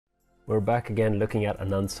We're back again looking at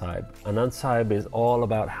Anand Sahib. Anand Sahib is all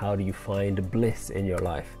about how do you find bliss in your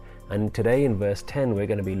life. And today in verse 10, we're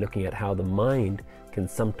going to be looking at how the mind can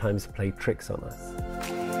sometimes play tricks on us.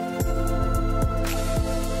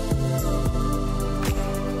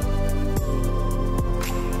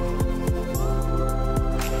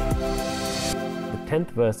 The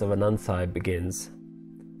 10th verse of Anand Sahib begins,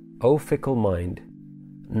 O fickle mind,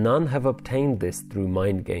 none have obtained this through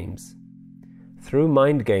mind games. Through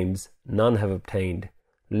mind games, none have obtained.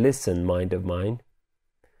 Listen, mind of mine.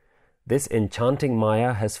 This enchanting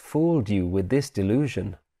Maya has fooled you with this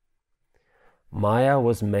delusion. Maya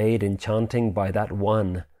was made enchanting by that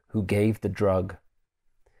one who gave the drug.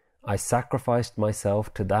 I sacrificed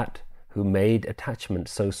myself to that who made attachment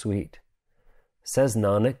so sweet. Says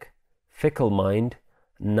Nanak, fickle mind,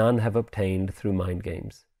 none have obtained through mind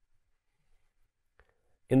games.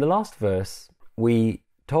 In the last verse, we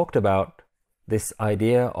talked about this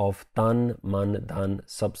idea of tan, man, dhan,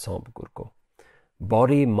 sab saunp Guru ko.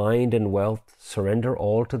 Body, mind and wealth, surrender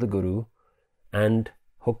all to the Guru, and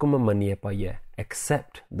hukum maniye paa-i-aa,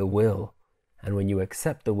 accept the will. And when you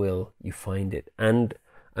accept the will, you find it. And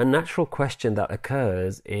a natural question that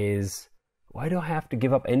occurs is, why do I have to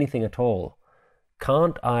give up anything at all?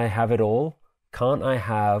 Can't I have it all? Can't I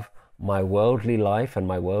have my worldly life and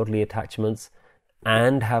my worldly attachments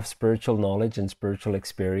and have spiritual knowledge and spiritual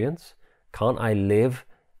experience? Can't I live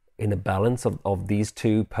in a balance of these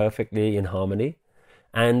two perfectly in harmony?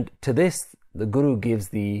 And to this, the Guru gives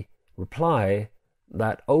the reply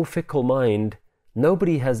that, O fickle mind,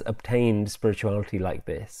 nobody has obtained spirituality like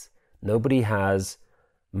this. Nobody has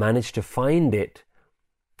managed to find it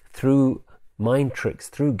through mind tricks,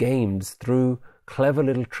 through games, through clever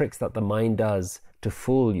little tricks that the mind does to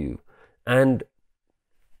fool you. And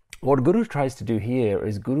what Guru tries to do here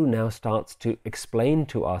is Guru now starts to explain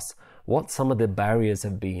to us what some of the barriers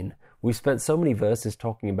have been. We've spent so many verses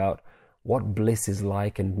talking about what bliss is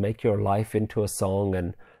like and make your life into a song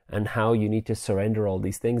and how you need to surrender all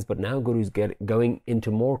these things. But now Guru's going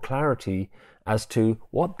into more clarity as to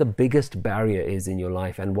what the biggest barrier is in your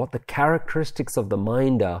life and what the characteristics of the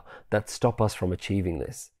mind are that stop us from achieving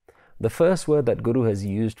this. The first word that Guru has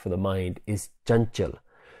used for the mind is chanchal.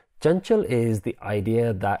 Chanchal is the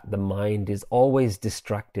idea that the mind is always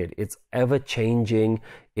distracted, it's ever changing,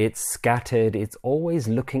 it's scattered, it's always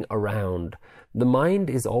looking around. The mind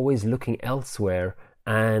is always looking elsewhere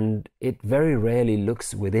and it very rarely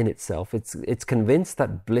looks within itself. It's convinced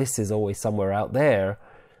that bliss is always somewhere out there,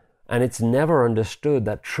 and it's never understood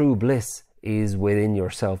that true bliss is within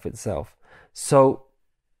yourself itself. So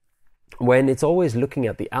when it's always looking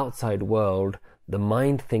at the outside world, the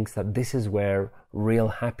mind thinks that this is where real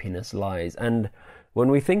happiness lies. And when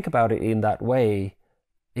we think about it in that way,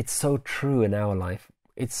 it's so true in our life.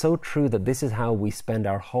 It's so true that this is how we spend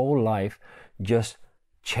our whole life, just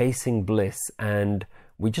chasing bliss, and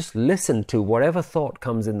we just listen to whatever thought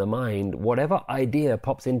comes in the mind, whatever idea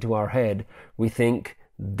pops into our head, we think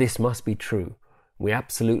this must be true. We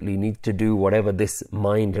absolutely need to do whatever this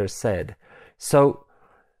mind has said. So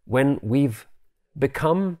when we've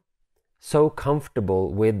become so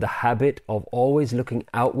comfortable with the habit of always looking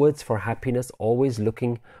outwards for happiness, always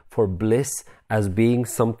looking for bliss as being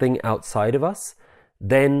something outside of us,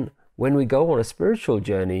 then when we go on a spiritual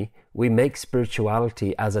journey, we make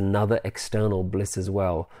spirituality as another external bliss as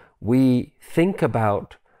well. We think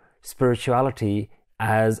about spirituality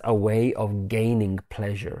as a way of gaining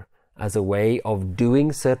pleasure, as a way of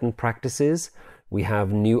doing certain practices. We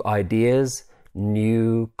have new ideas,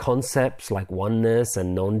 new concepts like oneness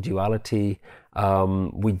and non-duality.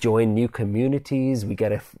 We join new communities. We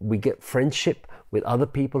get friendship with other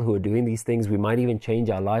people who are doing these things. We might even change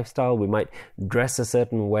our lifestyle. We might dress a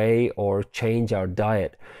certain way or change our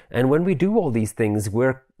diet. And when we do all these things,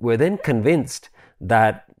 we're then convinced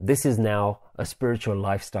that this is now a spiritual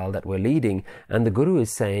lifestyle that we're leading. And the Guru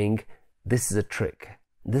is saying, this is a trick.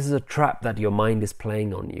 This is a trap that your mind is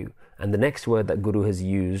playing on you. And the next word that Guru has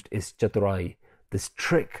used is chaturaa-ee. This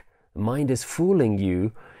trick, the mind is fooling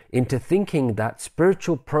you into thinking that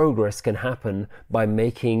spiritual progress can happen by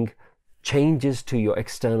making changes to your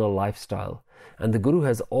external lifestyle. And the Guru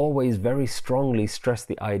has always very strongly stressed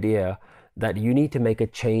the idea that you need to make a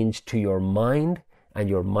change to your mind and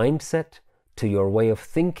your mindset, to your way of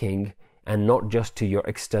thinking, and not just to your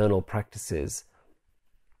external practices.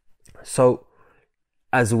 So,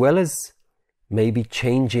 as well as maybe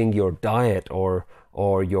changing your diet or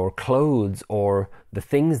your clothes or the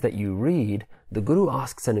things that you read, the Guru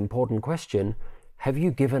asks an important question. Have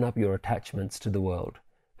you given up your attachments to the world?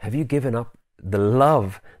 Have you given up the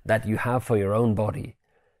love that you have for your own body?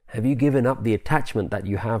 Have you given up the attachment that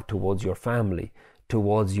you have towards your family,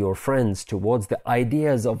 towards your friends, towards the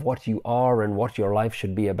ideas of what you are and what your life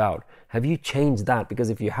should be about? Have you changed that? Because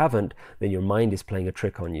if you haven't, then your mind is playing a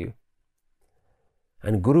trick on you.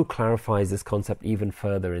 And Guru clarifies this concept even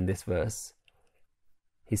further in this verse.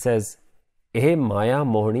 He says, "Eh maya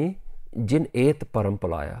mohnee jin et param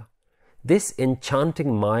pulaa-i-aa." This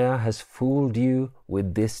enchanting Maya has fooled you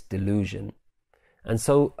with this delusion. And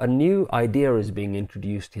so a new idea is being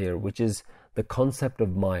introduced here, which is the concept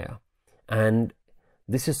of Maya. And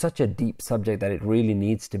this is such a deep subject that it really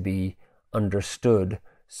needs to be understood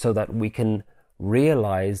so that we can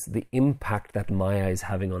realize the impact that Maya is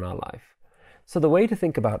having on our life. So the way to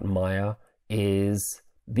think about Maya is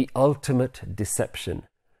the ultimate deception,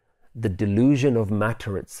 the delusion of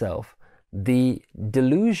matter itself, the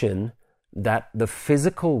delusion that the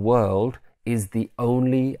physical world is the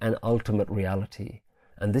only and ultimate reality.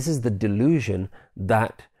 And this is the delusion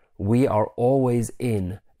that we are always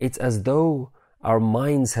in. It's as though our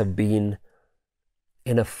minds have been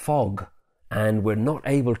in a fog and we're not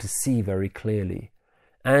able to see very clearly.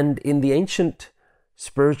 And in the ancient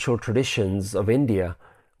spiritual traditions of India,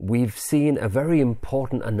 we've seen a very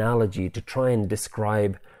important analogy to try and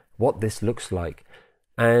describe what this looks like.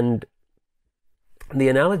 And the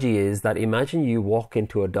analogy is that imagine you walk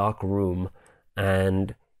into a dark room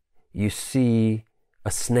and you see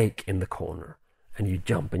a snake in the corner and you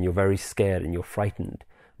jump and you're very scared and you're frightened.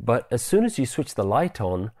 But as soon as you switch the light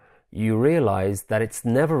on, you realize that it's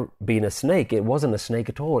never been a snake. It wasn't a snake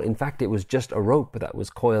at all. In fact, it was just a rope that was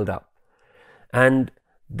coiled up. And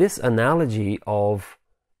this analogy of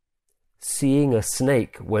seeing a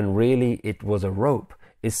snake when really it was a rope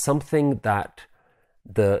is something that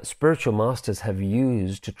the spiritual masters have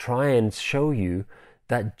used to try and show you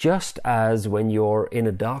that just as when you're in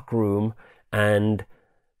a dark room and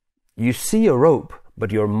you see a rope,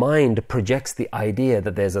 but your mind projects the idea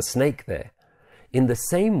that there's a snake there, in the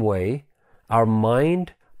same way, our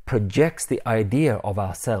mind projects the idea of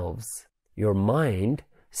ourselves. Your mind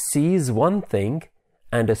sees one thing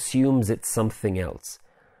and assumes it's something else.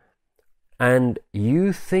 And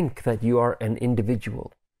you think that you are an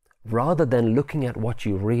individual. Rather than looking at what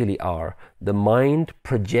you really are, the mind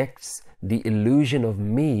projects the illusion of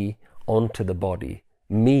me onto the body.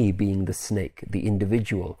 Me being the snake, the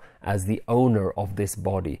individual, as the owner of this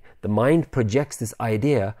body. The mind projects this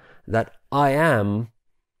idea that I am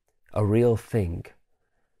a real thing.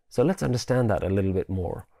 So let's understand that a little bit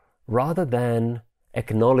more. Rather than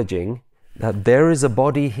acknowledging that there is a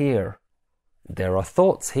body here, there are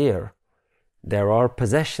thoughts here, there are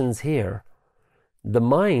possessions here, the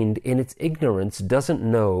mind in its ignorance doesn't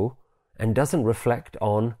know and doesn't reflect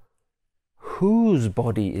on whose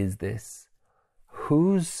body is this,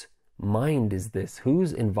 whose mind is this,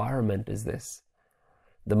 whose environment is this.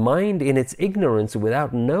 The mind in its ignorance,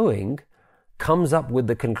 without knowing, comes up with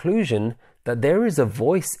the conclusion that there is a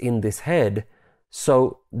voice in this head,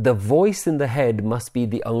 so the voice in the head must be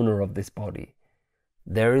the owner of this body.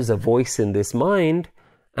 There is a voice in this mind,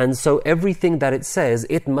 and so everything that it says,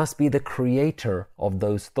 it must be the creator of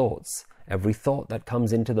those thoughts. Every thought that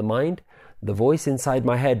comes into the mind, the voice inside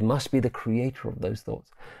my head must be the creator of those thoughts.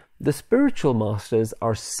 The spiritual masters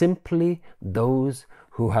are simply those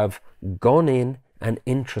who have gone in and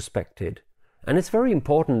introspected. And it's very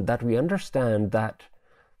important that we understand that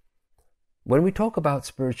when we talk about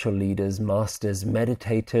spiritual leaders, masters,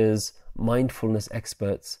 meditators, mindfulness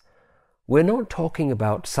experts, we're not talking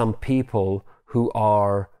about some people who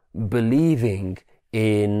are believing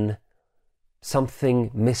in something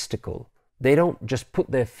mystical. They don't just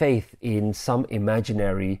put their faith in some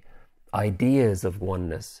imaginary ideas of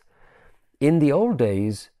oneness. In the old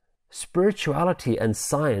days, spirituality and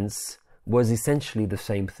science was essentially the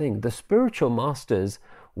same thing. The spiritual masters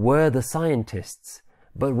were the scientists,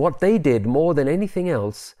 but what they did more than anything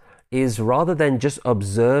else is, rather than just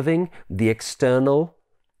observing the external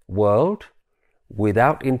world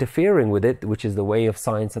without interfering with it, which is the way of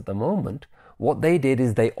science at the moment, what they did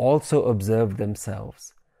is they also observed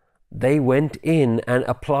themselves. They went in and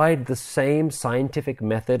applied the same scientific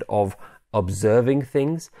method of observing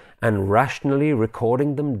things and rationally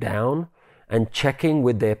recording them down and checking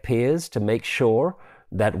with their peers to make sure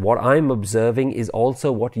that what I'm observing is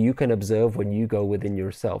also what you can observe when you go within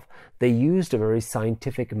yourself. They used a very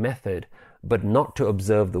scientific method, but not to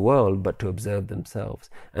observe the world, but to observe themselves.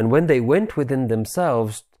 And when they went within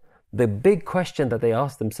themselves, the big question that they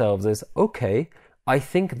asked themselves is, okay, I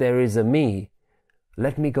think there is a me.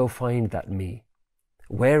 Let me go find that me.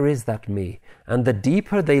 Where is that me? And the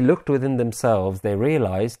deeper they looked within themselves, they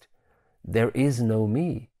realized there is no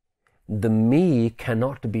me. The me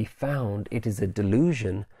cannot be found. It is a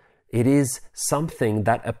delusion. It is something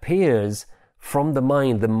that appears from the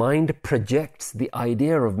mind projects the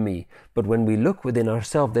idea of me. But when we look within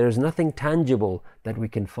ourselves, there is nothing tangible that we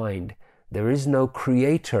can find. There is no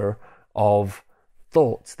creator of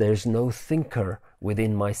thoughts. There's no thinker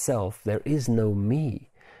within myself. There is no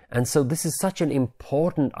me. And so this is such an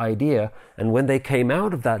important idea. And when they came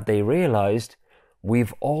out of that, they realized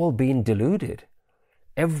we've all been deluded.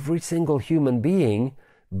 Every single human being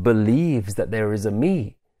believes that there is a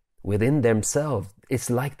me within themselves. It's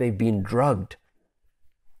like they've been drugged.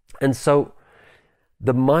 And so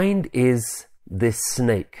the mind is this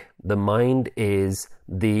snake. The mind is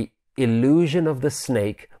the illusion of the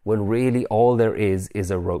snake when really all there is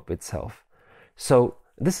a rope itself. So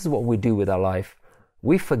this is what we do with our life.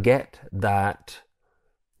 We forget that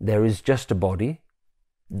there is just a body.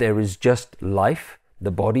 There is just life.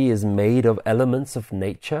 The body is made of elements of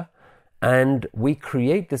nature. And we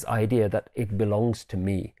create this idea that it belongs to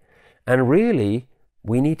me. And really,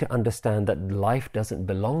 we need to understand that life doesn't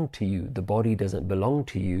belong to you. The body doesn't belong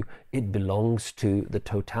to you. It belongs to the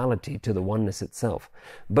totality, to the oneness itself.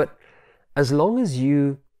 But as long as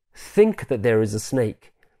you think that there is a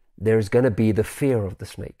snake, there's going to be the fear of the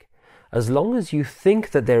snake. As long as you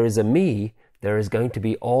think that there is a me, there is going to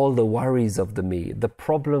be all the worries of the me. The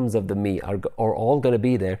problems of the me are all going to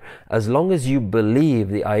be there. As long as you believe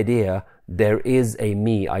the idea, there is a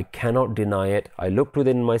me. I cannot deny it. I looked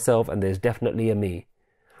within myself and there's definitely a me.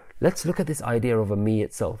 Let's look at this idea of a me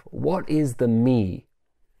itself. What is the me?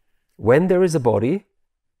 When there is a body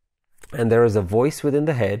and there is a voice within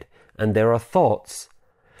the head and there are thoughts,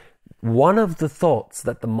 one of the thoughts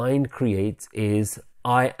that the mind creates is,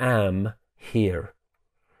 I am here.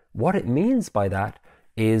 What it means by that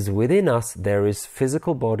is within us there is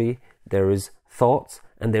physical body, there is thoughts,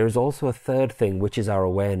 and there is also a third thing, which is our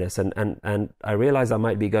awareness. And I realize I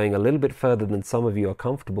might be going a little bit further than some of you are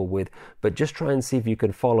comfortable with, but just try and see if you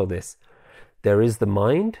can follow this. There is the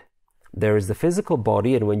mind, there is the physical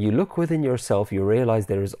body, and when you look within yourself, you realize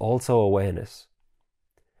there is also awareness.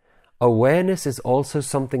 Awareness is also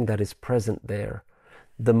something that is present there.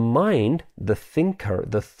 The mind, the thinker,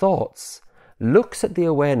 the thoughts, looks at the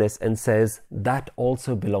awareness and says, that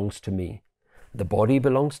also belongs to me. The body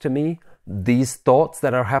belongs to me. These thoughts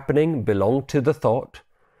that are happening belong to the thought.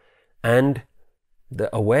 And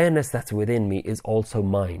the awareness that's within me is also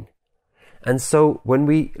mine. And so when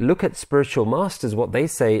we look at spiritual masters, what they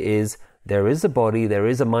say is, there is a body, there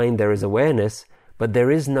is a mind, there is awareness, but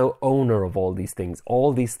there is no owner of all these things.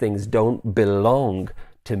 All these things don't belong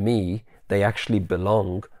to me. They actually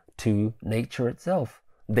belong to nature itself.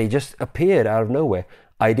 They just appeared out of nowhere.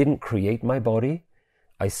 I didn't create my body.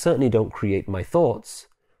 I certainly don't create my thoughts.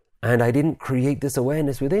 And I didn't create this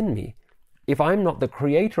awareness within me. If I'm not the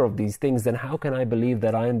creator of these things, then how can I believe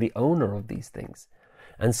that I am the owner of these things?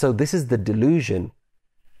 And so this is the delusion.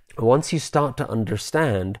 Once you start to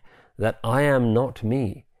understand that I am not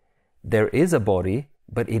me, there is a body,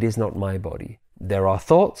 but it is not my body. There are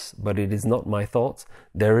thoughts, but it is not my thoughts.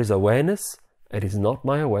 There is awareness, it is not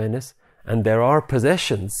my awareness. And there are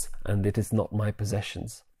possessions, and it is not my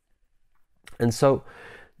possessions. And so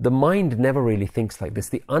the mind never really thinks like this.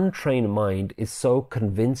 The untrained mind is so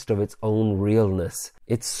convinced of its own realness.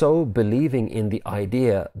 It's so believing in the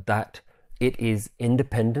idea that it is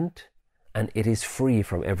independent and it is free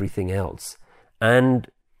from everything else. And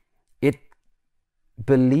it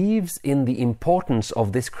believes in the importance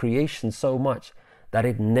of this creation so much that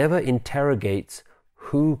it never interrogates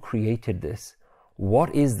who created this.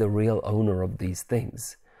 What is the real owner of these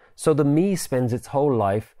things? So the me spends its whole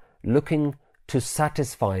life looking to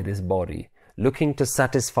satisfy this body, looking to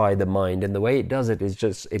satisfy the mind. And the way it does it is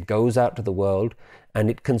just, it goes out to the world and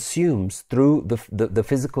it consumes through the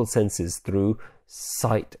physical senses, through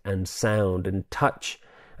sight and sound and touch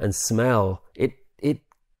and smell. It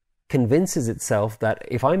convinces itself that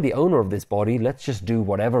if I'm the owner of this body, let's just do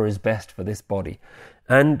whatever is best for this body.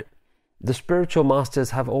 And the spiritual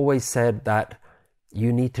masters have always said that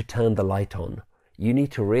you need to turn the light on. You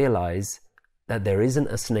need to realize that there isn't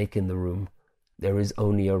a snake in the room. There is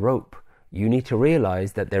only a rope. You need to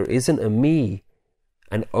realize that there isn't a me,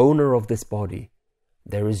 an owner of this body.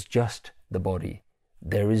 There is just the body.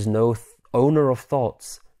 There is no owner of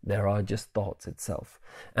thoughts. There are just thoughts itself.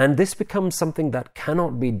 And this becomes something that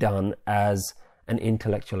cannot be done as an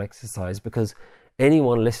intellectual exercise, because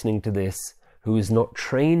anyone listening to this who is not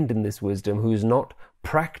trained in this wisdom, who is not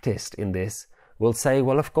practiced in this, will say,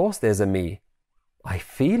 well, of course there's a me. I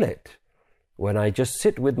feel it. When I just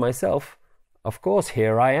sit with myself, of course,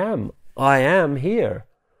 here I am. I am here.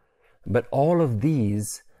 But all of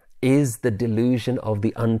these is the delusion of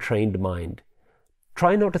the untrained mind.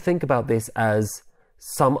 Try not to think about this as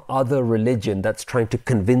some other religion that's trying to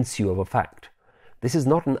convince you of a fact. This is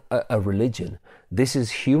not a religion. This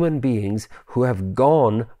is human beings who have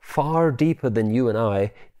gone far deeper than you and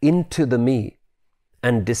I into the me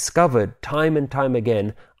and discovered time and time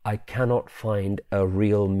again, I cannot find a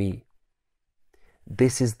real me.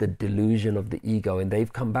 This is the delusion of the ego, and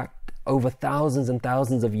they've come back over thousands and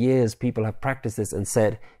thousands of years. People have practiced this and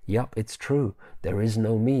said, yep, it's true. There is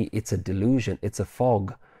no me. It's a delusion. It's a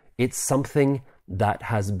fog. It's something that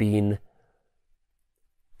has been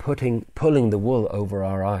pulling the wool over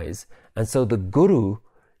our eyes. And so the Guru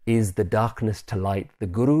is the darkness to light. The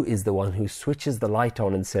Guru is the one who switches the light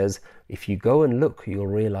on and says, if you go and look, you'll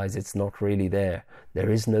realize it's not really there. There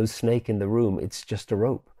is no snake in the room. It's just a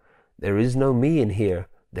rope. There is no me in here.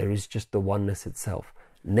 There is just the oneness itself.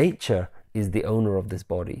 Nature is the owner of this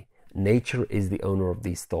body. Nature is the owner of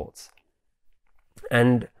these thoughts.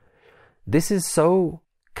 And this is so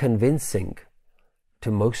convincing to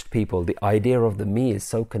most people. The idea of the me is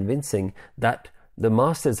so convincing that the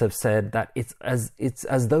masters have said that it's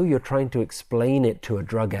as though you're trying to explain it to a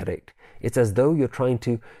drug addict. It's as though you're trying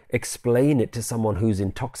to explain it to someone who's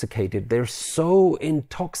intoxicated. They're so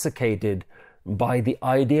intoxicated by the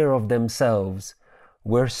idea of themselves.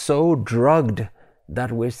 We're so drugged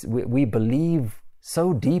that we believe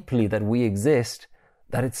so deeply that we exist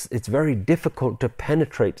that it's very difficult to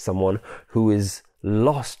penetrate someone who is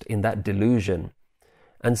lost in that delusion.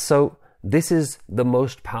 And so this is the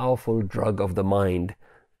most powerful drug of the mind.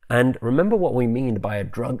 And remember what we mean by a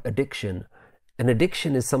drug addiction. An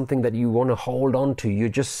addiction is something that you want to hold on to. You're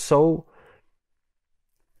just so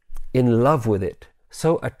in love with it,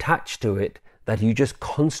 so attached to it, that you just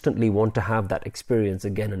constantly want to have that experience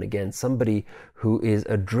again and again. Somebody who is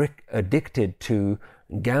addicted to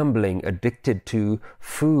gambling, addicted to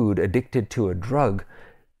food, addicted to a drug,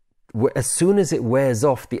 as soon as it wears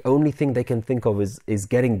off, the only thing they can think of is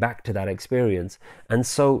getting back to that experience. And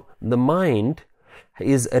so the mind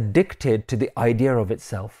is addicted to the idea of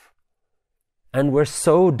itself. And we're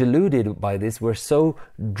so deluded by this, we're so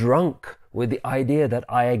drunk with the idea that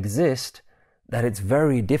I exist, that it's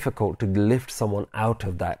very difficult to lift someone out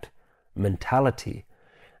of that mentality.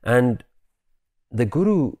 And the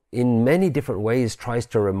Guru, in many different ways, tries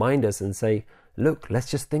to remind us and say, look, let's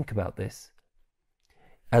just think about this.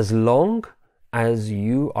 As long as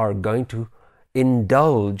you are going to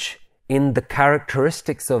indulge in the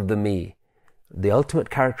characteristics of the me, the ultimate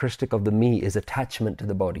characteristic of the me is attachment to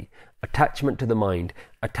the body, attachment to the mind,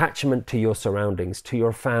 attachment to your surroundings, to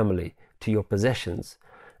your family, to your possessions.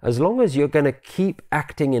 As long as you're going to keep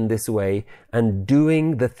acting in this way and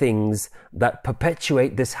doing the things that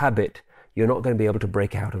perpetuate this habit, you're not going to be able to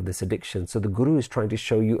break out of this addiction. So the Guru is trying to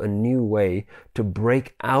show you a new way to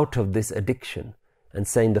break out of this addiction, and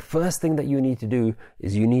saying the first thing that you need to do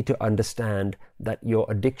is you need to understand that your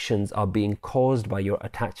addictions are being caused by your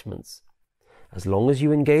attachments. As long as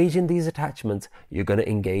you engage in these attachments, you're going to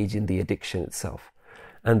engage in the addiction itself.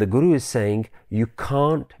 And the Guru is saying you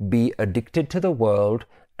can't be addicted to the world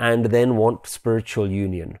and then want spiritual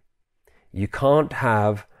union. You can't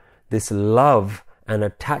have this love and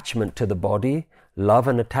attachment to the body, love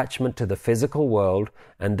and attachment to the physical world,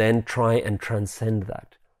 and then try and transcend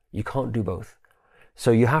that. You can't do both.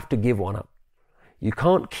 So you have to give one up. You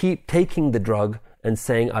can't keep taking the drug and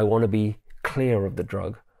saying, I want to be clear of the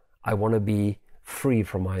drug. I want to be free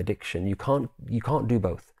from my addiction. You can't do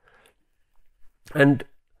both. And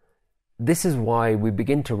this is why we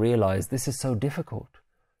begin to realize this is so difficult.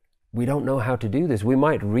 We don't know how to do this. We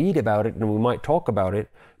might read about it and we might talk about it,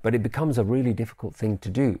 but it becomes a really difficult thing to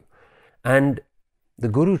do. And the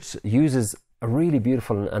Guru uses a really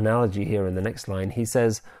beautiful analogy here in the next line. He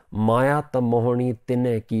says, maa-i-aa mohnee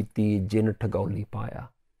tinai keetee jin thag-ulee paa-i-aa.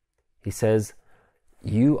 He says,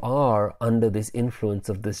 you are under this influence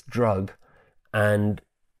of this drug and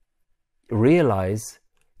realize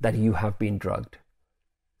that you have been drugged.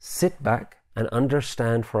 Sit back and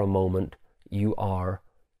understand for a moment you are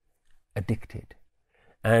addicted.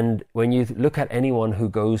 And when you look at anyone who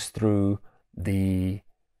goes through the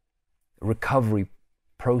recovery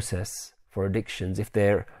process for addictions, if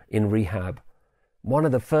they're in rehab, one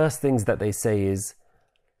of the first things that they say is,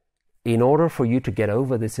 in order for you to get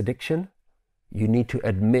over this addiction, you need to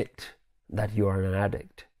admit that you are an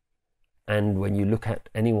addict. And when you look at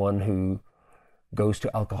anyone who goes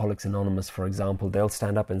to Alcoholics Anonymous, for example, they'll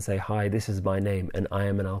stand up and say, hi, this is my name and I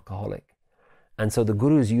am an alcoholic. And so the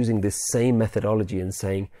Guru is using this same methodology and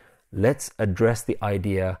saying, let's address the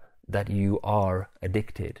idea that you are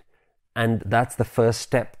addicted. And that's the first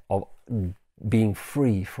step of being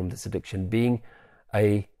free from this addiction, being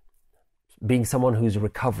someone who's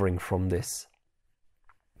recovering from this.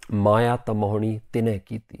 Maa-i-aa mohnee tinai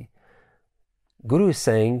keetee. Guru is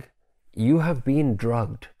saying, you have been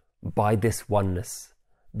drugged by this oneness.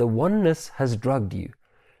 The oneness has drugged you.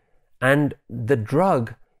 And the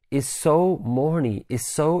drug is so mohnee, is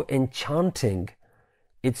so enchanting.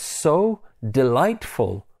 It's so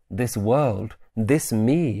delightful, this world, this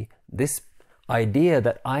me, this idea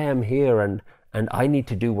that I am here and I need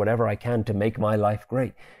to do whatever I can to make my life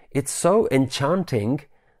great. It's so enchanting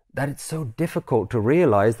that it's so difficult to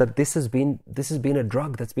realize that this has been a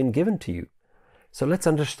drug that's been given to you. So let's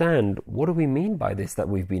understand, what do we mean by this, that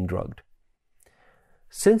we've been drugged?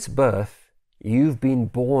 Since birth, you've been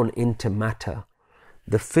born into matter.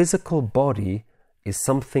 The physical body is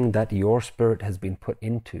something that your spirit has been put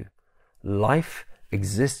into. Life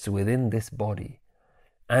exists within this body.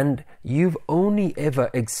 And you've only ever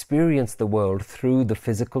experienced the world through the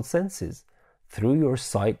physical senses, through your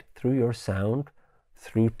sight, through your sound,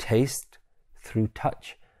 through taste, through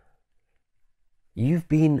touch. You've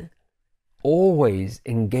been always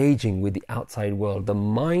engaging with the outside world. The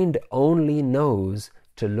mind only knows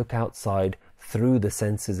to look outside through the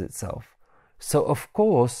senses itself. So of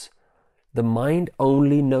course, the mind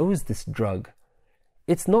only knows this drug.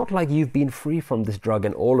 It's not like you've been free from this drug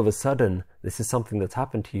and all of a sudden this is something that's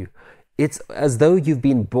happened to you. It's as though you've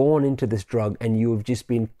been born into this drug and you have just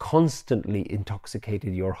been constantly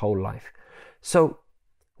intoxicated your whole life. So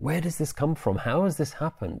where does this come from? How has this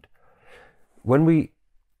happened? When we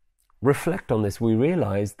reflect on this, we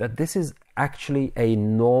realize that this is actually a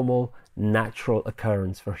normal, natural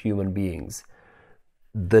occurrence for human beings.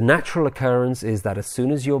 The natural occurrence is that as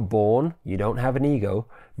soon as you're born, you don't have an ego,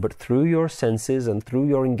 but through your senses and through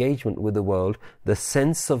your engagement with the world, the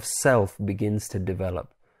sense of self begins to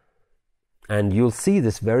develop. And you'll see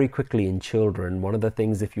this very quickly in children. One of the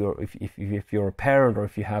things, if you're a parent or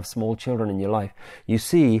if you have small children in your life, you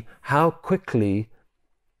see how quickly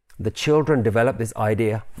the children develop this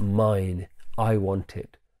idea, mine, I want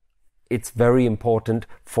it. It's very important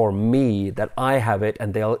for me that I have it,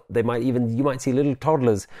 and you might see little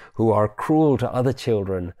toddlers who are cruel to other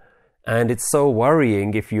children. And it's so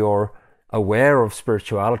worrying, if you're aware of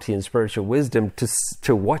spirituality and spiritual wisdom,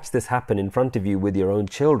 to watch this happen in front of you with your own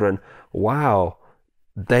children. Wow,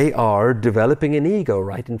 they are developing an ego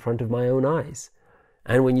right in front of my own eyes.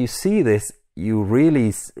 And when you see this, you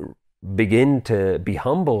really begin to be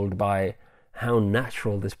humbled by how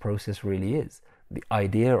natural this process really is. The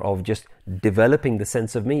idea of just developing the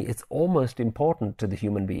sense of me, it's almost important to the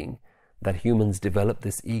human being that humans develop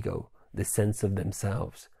this ego, this sense of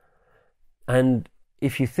themselves. And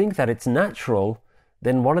if you think that it's natural,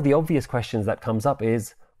 then one of the obvious questions that comes up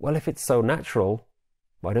is, well, if it's so natural,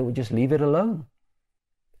 why don't we just leave it alone?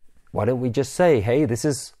 Why don't we just say, hey, this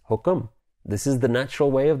is hukum, this is the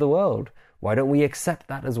natural way of the world. Why don't we accept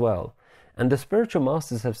that as well? And the spiritual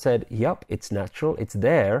masters have said, yep, it's natural, it's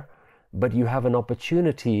there, but you have an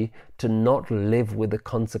opportunity to not live with the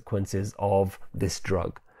consequences of this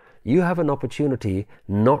drug. You have an opportunity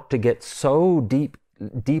not to get so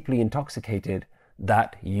deeply intoxicated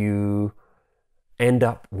that you end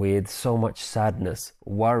up with so much sadness,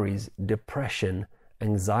 worries, depression,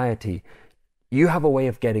 anxiety. You have a way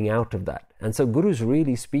of getting out of that. And so Guru's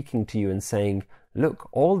really speaking to you and saying, look,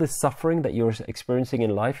 all this suffering that you're experiencing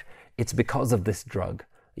in life, it's because of this drug.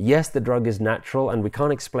 Yes, the drug is natural and we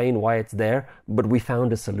can't explain why it's there, but we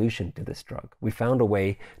found a solution to this drug. We found a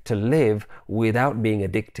way to live without being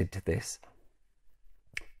addicted to this.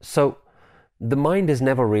 So the mind has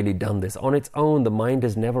never really done this. On its own, the mind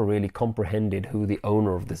has never really comprehended who the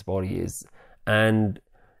owner of this body is. And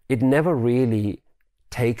it never really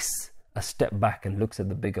takes a step back and looks at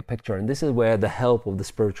the bigger picture. And this is where the help of the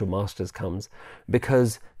spiritual masters comes,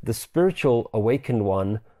 because the spiritual awakened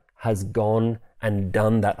one has gone and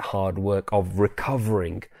done that hard work of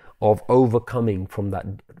recovering, of overcoming from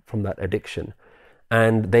that addiction.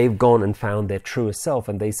 And they've gone and found their truest self,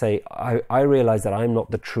 and they say, I realize that I'm not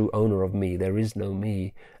the true owner of me. There is no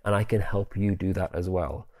me, and I can help you do that as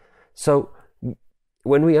well. So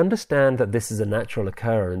when we understand that this is a natural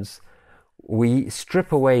occurrence, we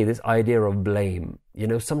strip away this idea of blame. You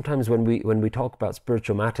know, sometimes when we talk about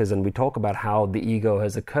spiritual matters and we talk about how the ego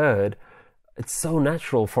has occurred, it's so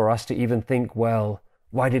natural for us to even think, well,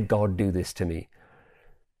 why did God do this to me?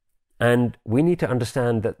 And we need to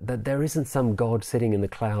understand that there isn't some God sitting in the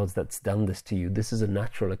clouds that's done this to you. This is a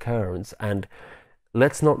natural occurrence. And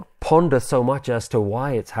let's not ponder so much as to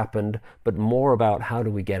why it's happened, but more about how do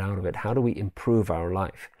we get out of it? How do we improve our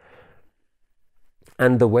life?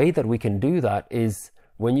 And the way that we can do that is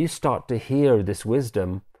when you start to hear this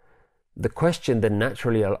wisdom, the question that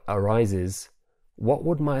naturally arises, what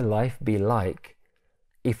would my life be like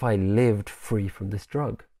if I lived free from this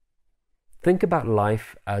drug? Think about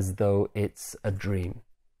life as though it's a dream.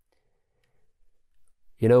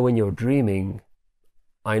 You know, when you're dreaming,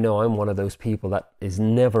 I know I'm one of those people that is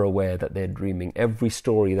never aware that they're dreaming. Every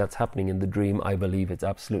story that's happening in the dream, I believe it's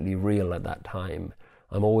absolutely real at that time.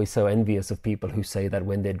 I'm always so envious of people who say that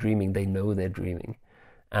when they're dreaming, they know they're dreaming.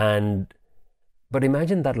 But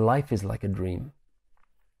imagine that life is like a dream.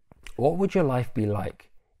 What would your life be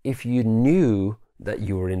like if you knew that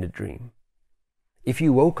you were in a dream? If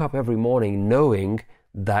you woke up every morning knowing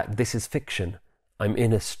that this is fiction, I'm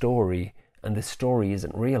in a story, and this story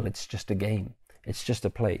isn't real, it's just a game. It's just a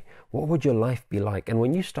play. What would your life be like? And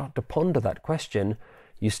when you start to ponder that question,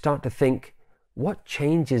 you start to think, what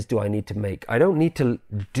changes do I need to make? I don't need to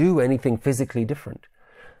do anything physically different.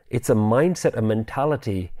 It's a mindset, a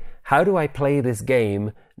mentality. How do I play this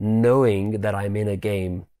game knowing that I'm in a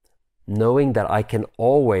game? Knowing that I can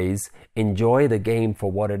always enjoy the game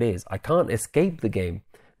for what it is. I can't escape the game,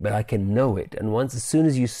 but I can know it. And as soon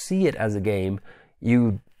as you see it as a game,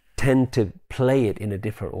 you tend to play it in a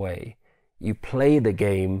different way. You play the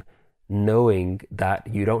game knowing that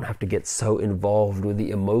you don't have to get so involved with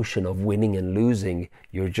the emotion of winning and losing.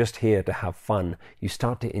 You're just here to have fun. You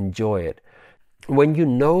start to enjoy it. When you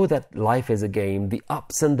know that life is a game, the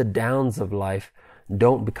ups and the downs of life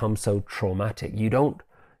don't become so traumatic. You don't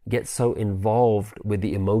get so involved with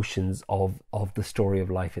the emotions of the story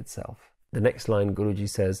of life itself. The next line, Guruji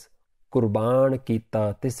says, kurbaan,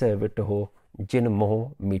 keetee, tisai, vitahu, jin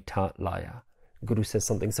mohnee, meethaa, laa-i-aa. Guru says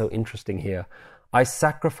something so interesting here. I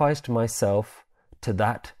sacrificed myself to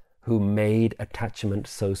that who made attachment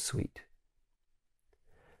so sweet.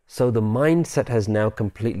 So the mindset has now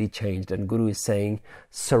completely changed, and Guru is saying,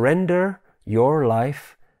 surrender your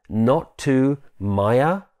life not to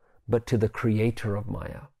Maya, but to the creator of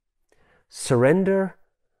Maya. Surrender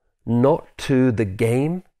not to the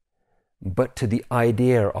game, but to the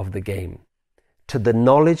idea of the game. To the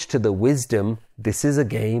knowledge, to the wisdom, this is a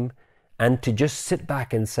game, and to just sit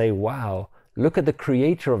back and say, wow, look at the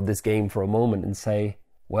creator of this game for a moment and say,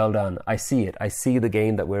 well done, I see it. I see the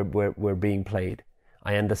game that we're being played.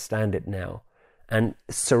 I understand it now. And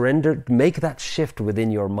surrender, make that shift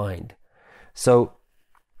within your mind. So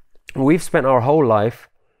we've spent our whole life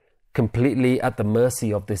completely at the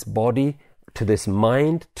mercy of this body, to this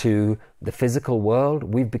mind, to the physical world.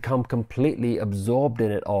 We've become completely absorbed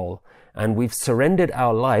in it all. And we've surrendered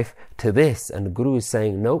our life to this. And the Guru is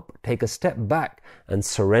saying, nope, take a step back and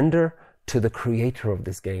surrender to the creator of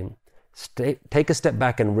this game. Take a step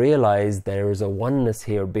back and realize there is a oneness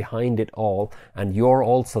here behind it all, and you're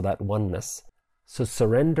also that oneness. So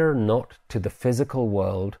surrender not to the physical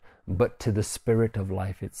world, but to the spirit of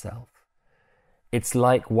life itself. It's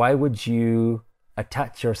like, why would you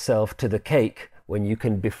attach yourself to the cake when you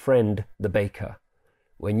can befriend the baker?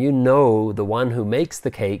 When you know the one who makes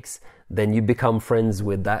the cakes, then you become friends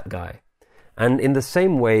with that guy. And in the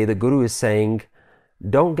same way, the Guru is saying,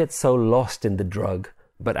 don't get so lost in the drug,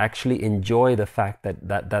 but actually enjoy the fact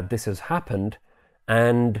that this has happened,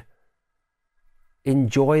 and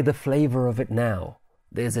enjoy the flavor of it now.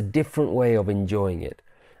 There's a different way of enjoying it.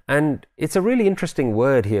 And it's a really interesting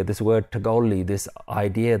word here, this word thag-ulee, this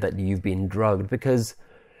idea that you've been drugged, because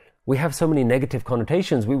we have so many negative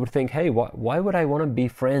connotations. We would think, hey, why would I want to be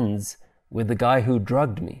friends with the guy who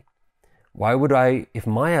drugged me? Why would I, if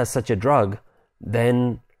Maya is such a drug,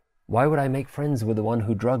 then why would I make friends with the one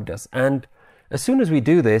who drugged us? And as soon as we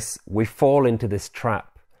do this, we fall into this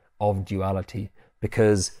trap of duality,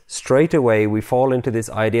 because straight away we fall into this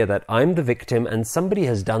idea that I'm the victim and somebody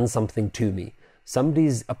has done something to me.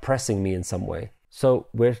 Somebody's oppressing me in some way. So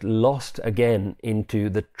we're lost again into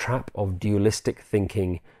the trap of dualistic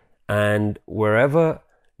thinking. And wherever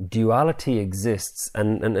duality exists,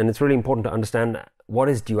 and it's really important to understand what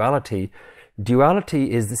is duality.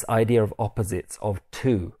 Duality is this idea of opposites, of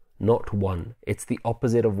two, not one. It's the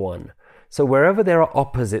opposite of one. So wherever there are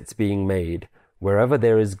opposites being made, wherever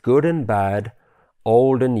there is good and bad,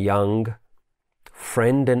 old and young,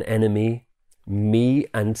 friend and enemy, me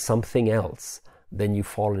and something else, then you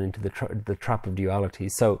fall into the trap of duality.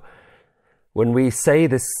 So when we say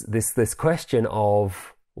this question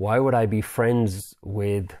of why would I be friends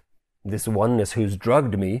with this oneness who's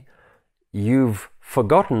drugged me, you've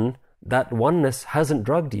forgotten that oneness hasn't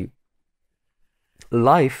drugged you.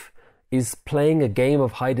 Life is playing a game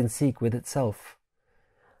of hide and seek with itself.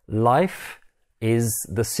 Life is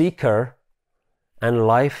the seeker, and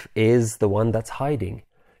life is the one that's hiding.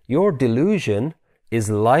 Your delusion is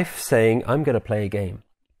life saying, I'm going to play a game.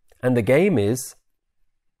 And the game is,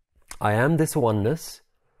 I am this oneness,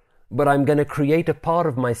 but I'm going to create a part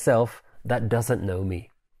of myself that doesn't know me.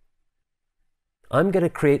 I'm going to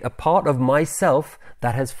create a part of myself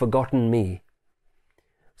that has forgotten me.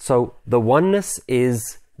 So the oneness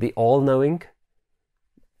is the all-knowing,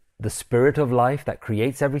 the spirit of life that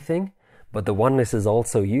creates everything, but the oneness is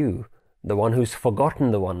also you, the one who's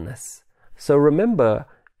forgotten the oneness. So remember,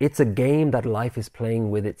 it's a game that life is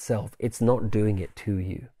playing with itself. It's not doing it to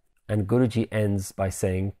you. And Guruji ends by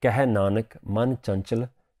saying, Kahe Nanak, man chanchla,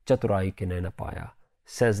 chaturaa-ee kinai paa-i-aa.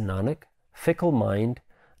 Says Nanak, fickle mind,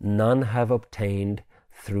 none have obtained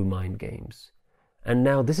through mind games. And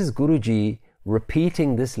now this is Guruji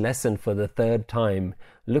repeating this lesson for the third time.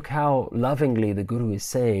 Look how lovingly the Guru is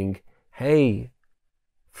saying, hey,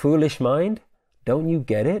 foolish mind, don't you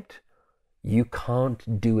get it? You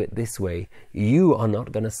can't do it this way. You are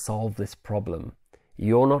not going to solve this problem.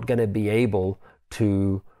 You're not going to be able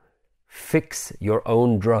to fix your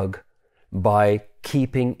own drug by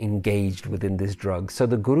keeping engaged within this drug. So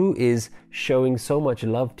the Guru is showing so much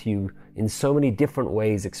love to you in so many different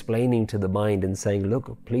ways, explaining to the mind and saying,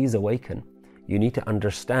 look, please awaken. You need to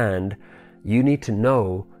understand, you need to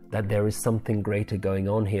know that there is something greater going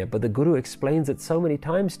on here. But the Guru explains it so many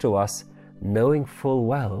times to us, knowing full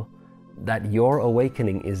well that your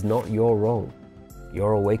awakening is not your role.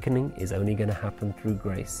 Your awakening is only going to happen through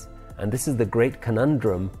grace. And this is the great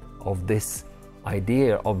conundrum of this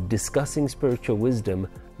idea of discussing spiritual wisdom,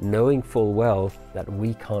 knowing full well that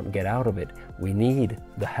we can't get out of it. We need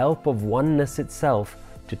the help of oneness itself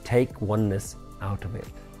to take oneness out of it.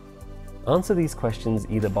 Answer these questions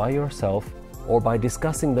either by yourself or by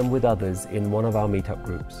discussing them with others in one of our meetup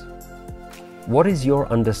groups. What is your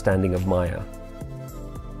understanding of Maya?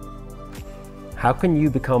 How can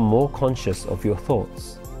you become more conscious of your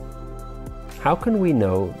thoughts? How can we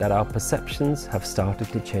know that our perceptions have started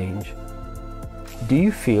to change? Do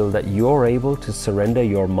you feel that you're able to surrender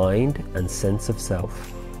your mind and sense of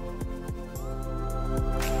self?